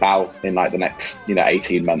going to be about in like the next, you know,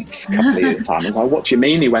 18 months, a couple of years time." I was like, "What do you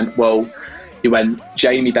mean?" He went,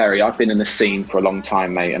 "Jamie Berry, I've been in the scene for a long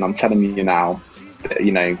time, mate, and I'm telling you now,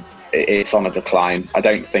 you know, it's on a decline. I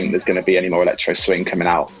don't think there's going to be any more electro swing coming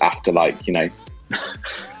out after, like, you know."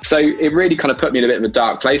 So it really kind of put me in a bit of a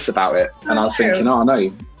dark place about it. And I was thinking, oh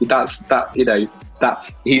no,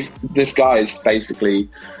 this guy's basically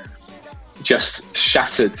just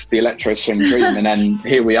shattered the electro swing dream. And then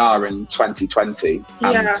here we are in 2020.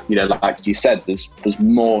 And, you know, like you said, there's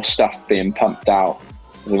more stuff being pumped out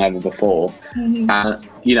than ever before. And,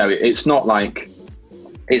 you know, it's not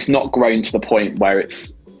grown to the point where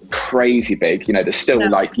it's crazy big. You know, there's still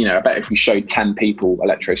like, you know, I bet if we showed 10 people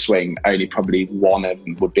electro swing, only probably one of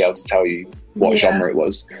them would be able to tell you what genre it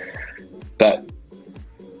was. But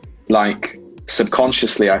like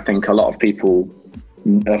subconsciously, I think a lot of people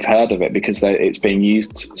have heard of it because it's being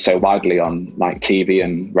used so widely on like TV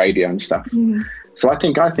and radio and stuff. So I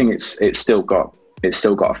think it's still got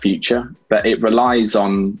a future, but it relies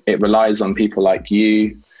on people like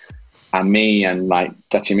you me and like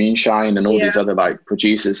Dirty Moonshine and all these other like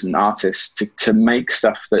producers and artists to make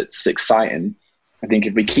stuff that's exciting. I think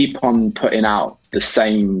if we keep on putting out the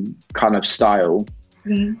same kind of style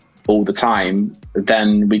all the time,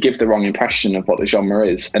 then we give the wrong impression of what the genre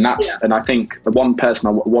is. And and I think the one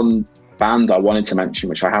band I wanted to mention,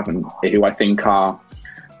 which I haven't, who I think are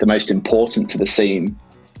the most important to the scene,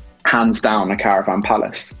 hands down, are Caravan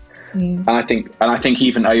Palace. And I think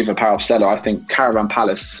even over Parastello, I think Caravan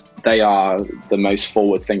Palace, they are the most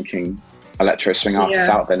forward-thinking electro swing artists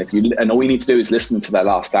out there. And all you need to do is listen to their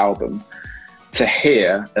last album to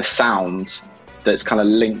hear a sound that's kind of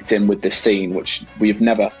linked in with this scene, which we've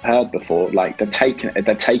never heard before. Like they're taking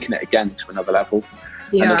it again to another level.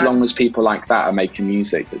 Yeah. And as long as people like that are making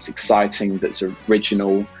music that's exciting, that's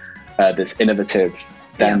original, that's innovative,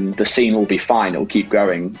 then the scene will be fine. It'll keep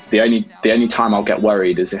growing. The only time I'll get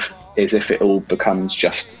worried is if it all becomes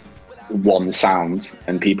just one sound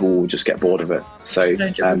and people will just get bored of it. So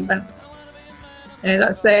 100%.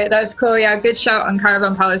 Yeah, that's cool. Yeah, good shout on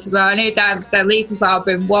Caravan Palace as well. I know their latest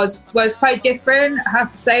album was quite different. I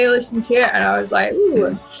have to say, I listened to it and I was like,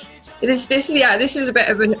 ooh, this is a bit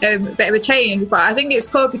of a change. But I think it's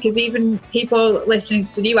cool because even people listening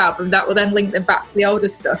to the new album, that will then link them back to the older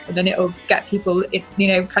stuff, and then it'll get people,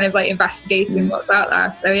 kind of like investigating what's out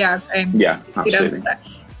there. So absolutely.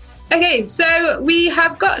 Okay, so we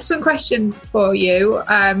have got some questions for you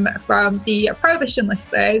from the Prohibition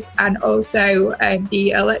listeners and also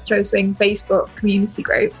the Electro Swing Facebook community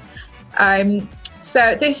group.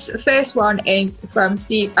 So this first one is from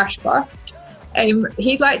Steve Ashcroft.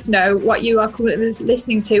 He'd like to know what you are currently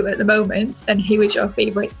listening to at the moment and who is your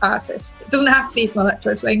favourite artist. It doesn't have to be from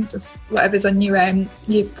Electro Swing, just whatever's on your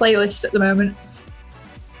playlist at the moment.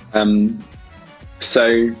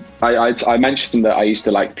 So I mentioned that I used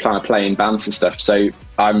to like kind of play in bands and stuff. So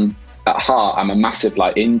I'm a massive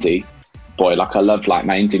like indie boy. Like I love like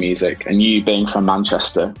my indie music. And you being from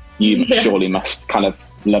Manchester, you surely must kind of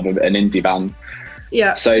love an indie band.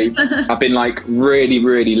 Yeah. So I've been like really,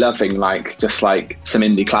 really loving like just like some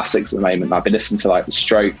indie classics at the moment. I've been listening to like The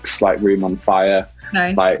Strokes, like Room on Fire,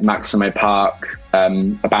 like Maximo Park, a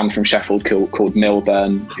band from Sheffield called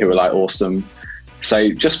Milburn, who are like awesome.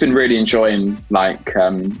 So just been really enjoying like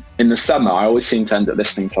in the summer I always seem to end up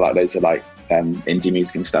listening to like loads of like indie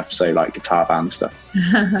music and stuff, so like guitar band stuff.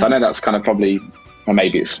 So I know that's kind of probably, or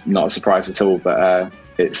maybe it's not a surprise at all, but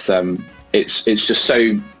it's just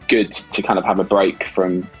so good to kind of have a break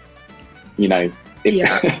from,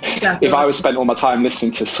 if I was spent all my time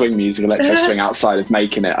listening to swing music, electro swing outside of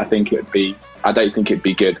making it, I don't think it'd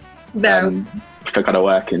be good for kind of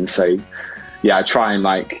working. So yeah, I try and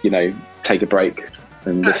like, take a break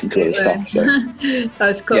and listen to other stuff. So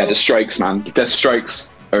that's cool. Yeah, The Strokes, man. The Strokes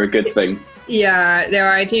are a good thing.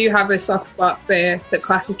 Yeah, I do have a soft spot for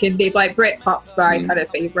classic indie, like Britpop's my kind of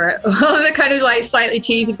favourite. The kind of like slightly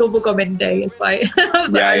cheesy bubblegum indie. It's like,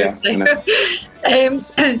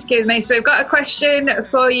 excuse me. So I've got a question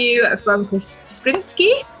for you from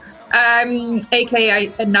Sprinsky, aka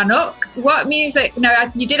Nanuk. What music?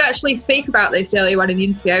 No, you did actually speak about this earlier on in the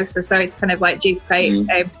interview, so sorry to kind of like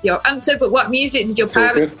duplicate your answer. But what music did your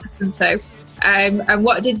parents listen to? And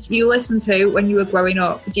what did you listen to when you were growing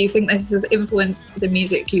up? Do you think this has influenced the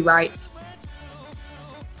music you write?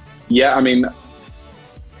 Yeah, I mean,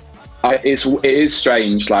 it is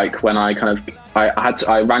strange. Like when I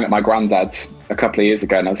rang up my granddad a couple of years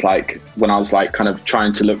ago, and I was like, when I was like kind of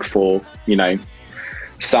trying to look for,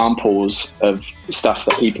 samples of stuff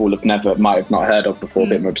that people might have not heard of before, a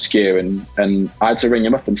bit more obscure, and I had to ring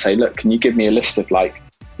him up and say, look, can you give me a list of like,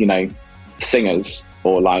 singers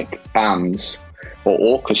or like bands or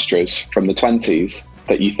orchestras from the 20s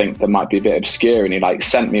that you think that might be a bit obscure? And he like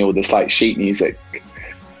sent me all this like sheet music,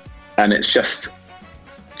 and it's just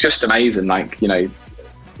amazing. Like, the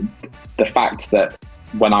fact that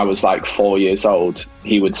when I was like 4 years old,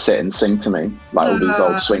 he would sit and sing to me like all these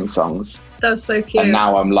old swing songs. That's so cute. And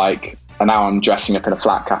now I'm dressing up in a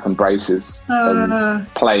flat cap and braces and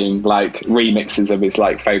playing like remixes of his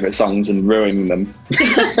like favourite songs and ruining them.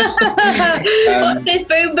 What's this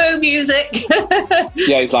boom boom music?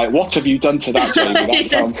 Yeah, he's like, what have you done to that, Jamie? That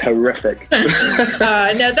sounds horrific.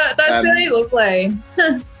 No, that's really lovely.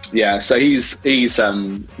 Yeah, so he's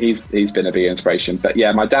been a big inspiration. But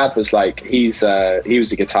yeah, my dad was like, he was a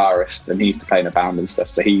guitarist and he used to play in a band and stuff.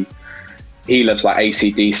 So he loves like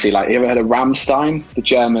AC/DC. Like, you ever heard of Rammstein, the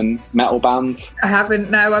German metal band? I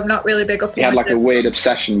haven't. No, I'm not really big up. He had like a weird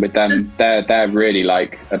obsession with them. They're really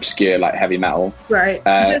like obscure, like heavy metal. Right.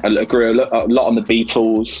 I grew a lot on the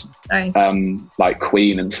Beatles. Nice. Like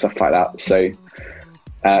Queen and stuff like that. So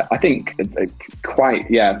I think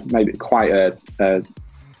maybe quite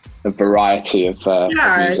a variety of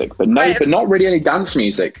music, but not really any dance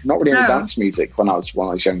music. Not really any dance music when I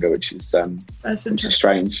was younger, which is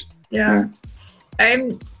strange. Yeah.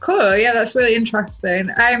 Cool. Yeah, that's really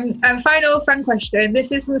interesting. And final friend question.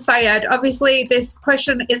 This is from Syed. Obviously, this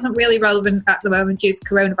question isn't really relevant at the moment due to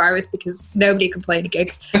coronavirus because nobody can play any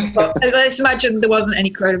gigs. But let's imagine there wasn't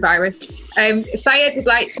any coronavirus. Syed would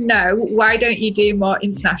like to know, why don't you do more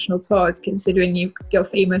international tours, considering you're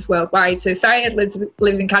famous worldwide? So Syed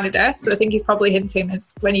lives in Canada, so I think he's probably hinting at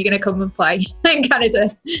when you're going to come and play in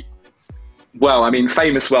Canada. Well, I mean,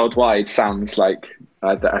 famous worldwide sounds like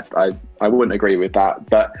I wouldn't agree with that,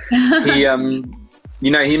 but he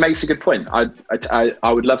he makes a good point. I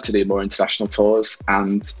would love to do more international tours,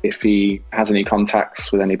 and if he has any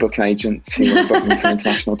contacts with any booking agents who want to book me for an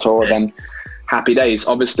international tour, then happy days.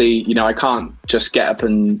 Obviously, I can't just get up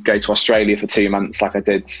and go to Australia for 2 months like I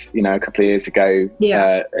did a couple of years ago,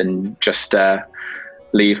 and just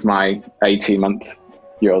leave my 18-month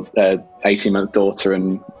daughter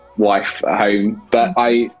and wife at home. But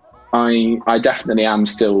I definitely am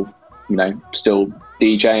still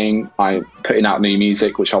DJing. I'm putting out new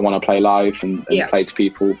music, which I want to play live and play to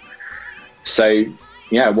people. So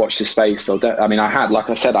watch this space. I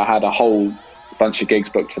had a whole bunch of gigs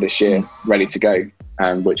booked for this year, ready to go,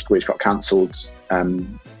 which got cancelled.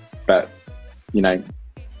 But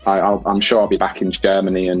I'm sure I'll be back in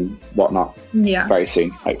Germany and whatnot very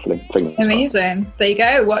soon, hopefully. Amazing. There you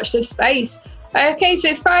go. Watch this space. Okay,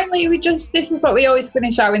 so finally, this is what we always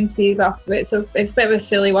finish our interviews off with. So it's a bit of a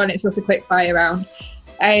silly one. It's just a quick fire round.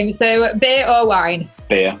 So beer or wine?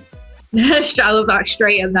 Beer. I love that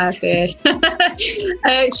straight in there, beer.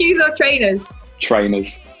 Shoes or trainers?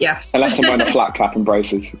 Trainers. Yes. Unless I'm wearing a flat cap and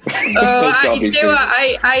braces. You know what?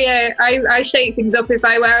 I shake things up. If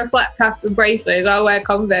I wear a flat cap and braces, I'll wear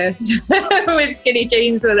Converse with skinny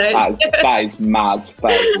jeans with it. That is mad.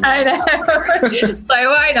 I know. So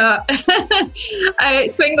why not?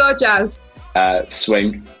 Swing or jazz?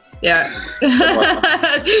 Swing. Yeah.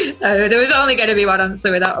 There was only going to be one answer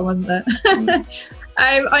with that one, wasn't there?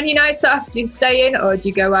 On your nights off, do you stay in or do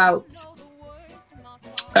you go out?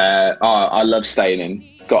 I love staying in.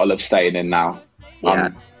 Gotta love staying in now. Yeah.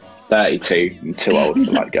 I'm 32. I'm too old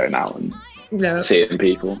for going out and seeing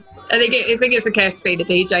people. I think it's the case of being a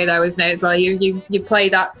DJ though, isn't it? As well, you play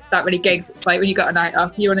that many gigs. It's like when you got a night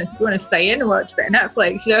off, you want to stay in and watch a bit of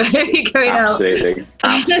Netflix. So you're going absolutely.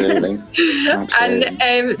 And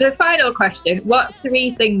the final question: what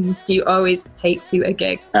 3 things do you always take to a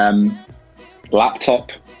gig?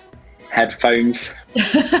 Laptop, headphones.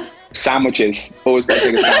 Sandwiches. Always got to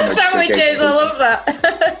take a sandwich. Sandwiches, I love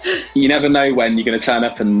that. You never know when you're going to turn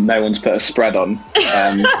up and no one's put a spread on.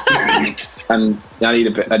 And I need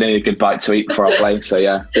a good bite to eat before I play. So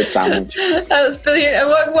yeah, good sandwich. That's brilliant. And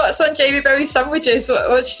what's on Jamie Berry's sandwiches?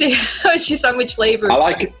 What's your sandwich flavour?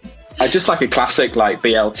 I just like a classic, like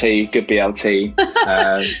BLT, good BLT.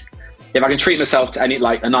 If I can treat myself to any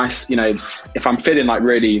a nice, if I'm feeling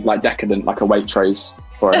really decadent, like a Waitrose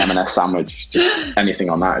or an M&S sandwich, just anything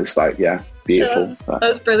on that is beautiful.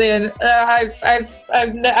 That's brilliant.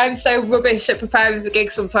 I'm so rubbish at preparing for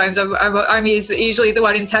gigs sometimes. I'm usually the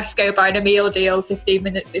one in Tesco buying a meal deal 15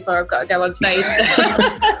 minutes before I've got to go on stage.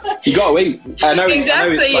 You got to eat. I know.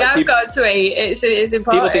 Exactly, I've got to eat. It's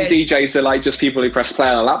important. People think DJs are just people who press play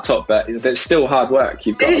on a laptop, but it's still hard work.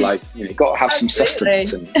 You've got to you've got to have some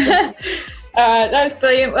sustenance. That's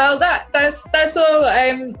brilliant. Well, that's all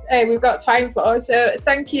we've got time for. So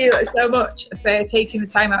thank you so much for taking the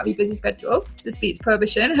time out of your busy schedule to speak to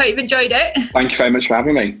Prohibition. Hope you've enjoyed it. Thank you very much for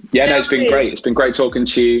having me. It's been great. It's been great talking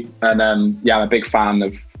to you, and I'm a big fan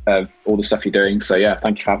of all the stuff you're doing. So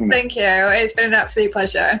thank you for having me. Thank you. It's been an absolute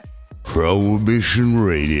pleasure. Prohibition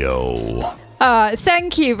Radio.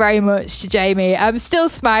 Thank you very much to Jamie. I'm still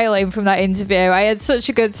smiling from that interview. I had such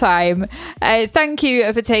a good time. Thank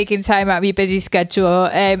you for taking time out of your busy schedule.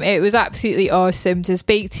 It was absolutely awesome to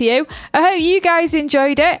speak to you. I hope you guys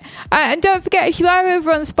enjoyed it. And don't forget, if you are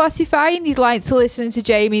over on Spotify and you'd like to listen to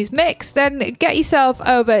Jamie's mix, then get yourself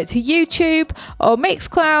over to YouTube or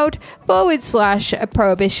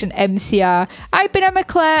Mixcloud/Prohibition MCR. I've been Emma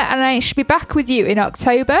Claire, and I should be back with you in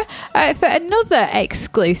October for another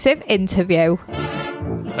exclusive interview.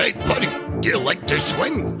 Hey, buddy, do you like to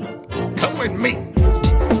swing? Come with me.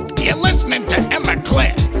 You're listening to Emma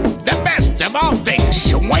Claire, the best of all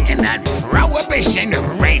things swinging at Prohibition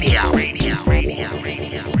Radio.